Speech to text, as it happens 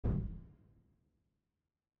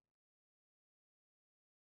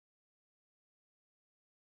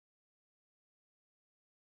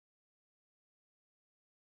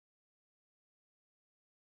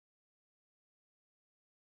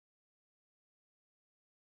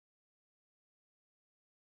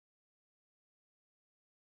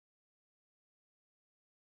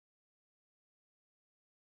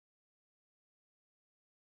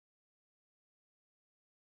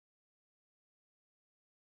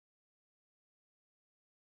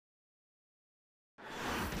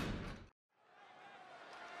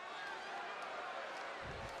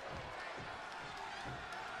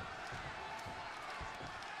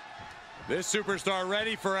This superstar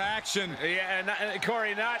ready for action. Yeah,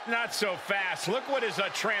 Corey, not so fast. Look what is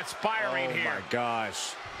transpiring here. Oh my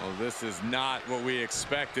gosh. Well, this is not what we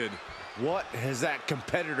expected. What has that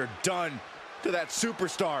competitor done to that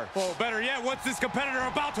superstar? Oh, better yet, what's this competitor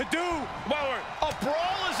about to do? Well, a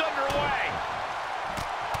brawl is underway.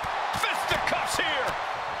 Fisticuffs here.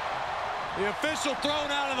 The official thrown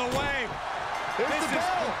out of the way. This is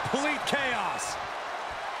complete chaos.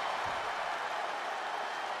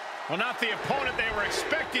 Well, not the opponent they were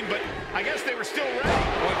expecting, but I guess they were still ready.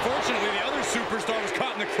 Well, unfortunately, the other superstar was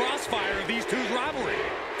caught in the crossfire of these two's rivalry.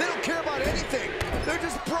 They don't care about anything. They're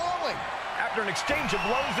just brawling. After an exchange of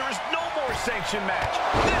blows, there is no more sanctioned match.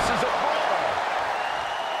 This is a brawl.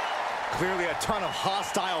 Clearly a ton of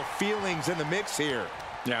hostile feelings in the mix here.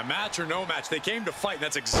 Yeah, match or no match, they came to fight.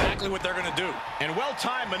 That's exactly what they're going to do. And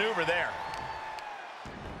well-timed maneuver there.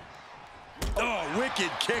 Oh,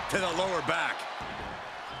 wicked kick to the lower back.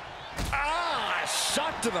 Ah,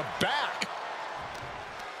 shot to the back.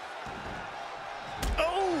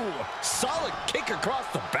 Oh, solid kick across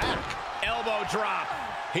the back. Elbow drop.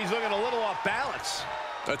 He's looking a little off balance.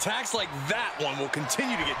 Attacks like that one will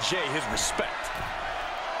continue to get Jay his respect.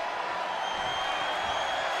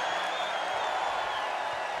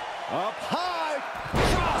 Up high.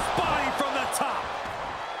 Crossbody from the top.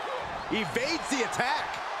 Evades the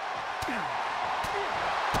attack.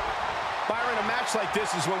 Byron, a match like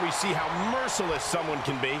this is when we see how merciless someone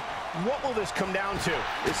can be. What will this come down to?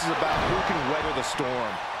 This is about who can weather the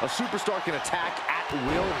storm. A superstar can attack at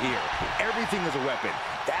will here. Everything is a weapon.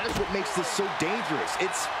 That is what makes this so dangerous.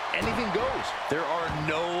 It's anything goes. There are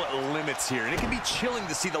no limits here, and it can be chilling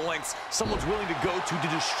to see the lengths someone's willing to go to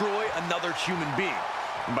destroy another human being.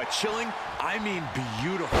 And by chilling, I mean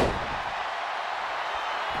beautiful.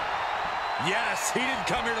 Yes, he didn't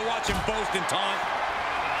come here to watch him boast and taunt.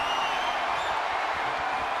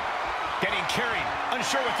 Getting carried,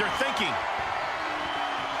 unsure what they're thinking.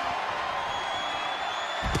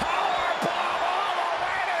 Powerbomb all the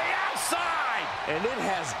way to the outside! And it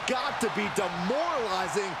has got to be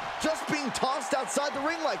demoralizing just being tossed outside the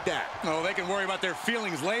ring like that. Oh, they can worry about their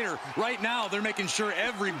feelings later. Right now, they're making sure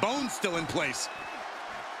every bone's still in place.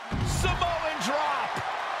 Samoan drop!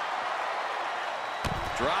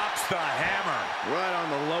 Drops the hammer. Right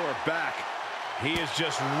on the lower back. He is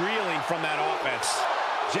just reeling from that offense.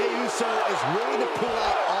 Jey Uso is willing to pull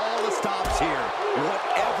out all the stops here,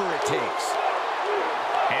 whatever it takes.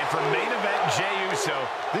 And for main event Jey Uso,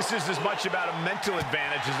 this is as much about a mental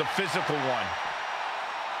advantage as a physical one.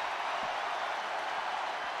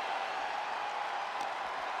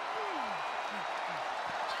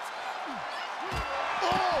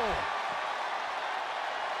 Oh!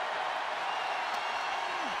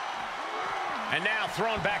 And now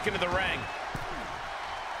thrown back into the ring.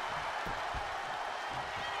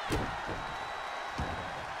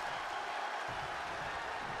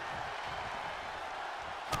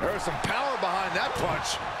 There's some power behind that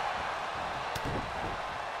punch.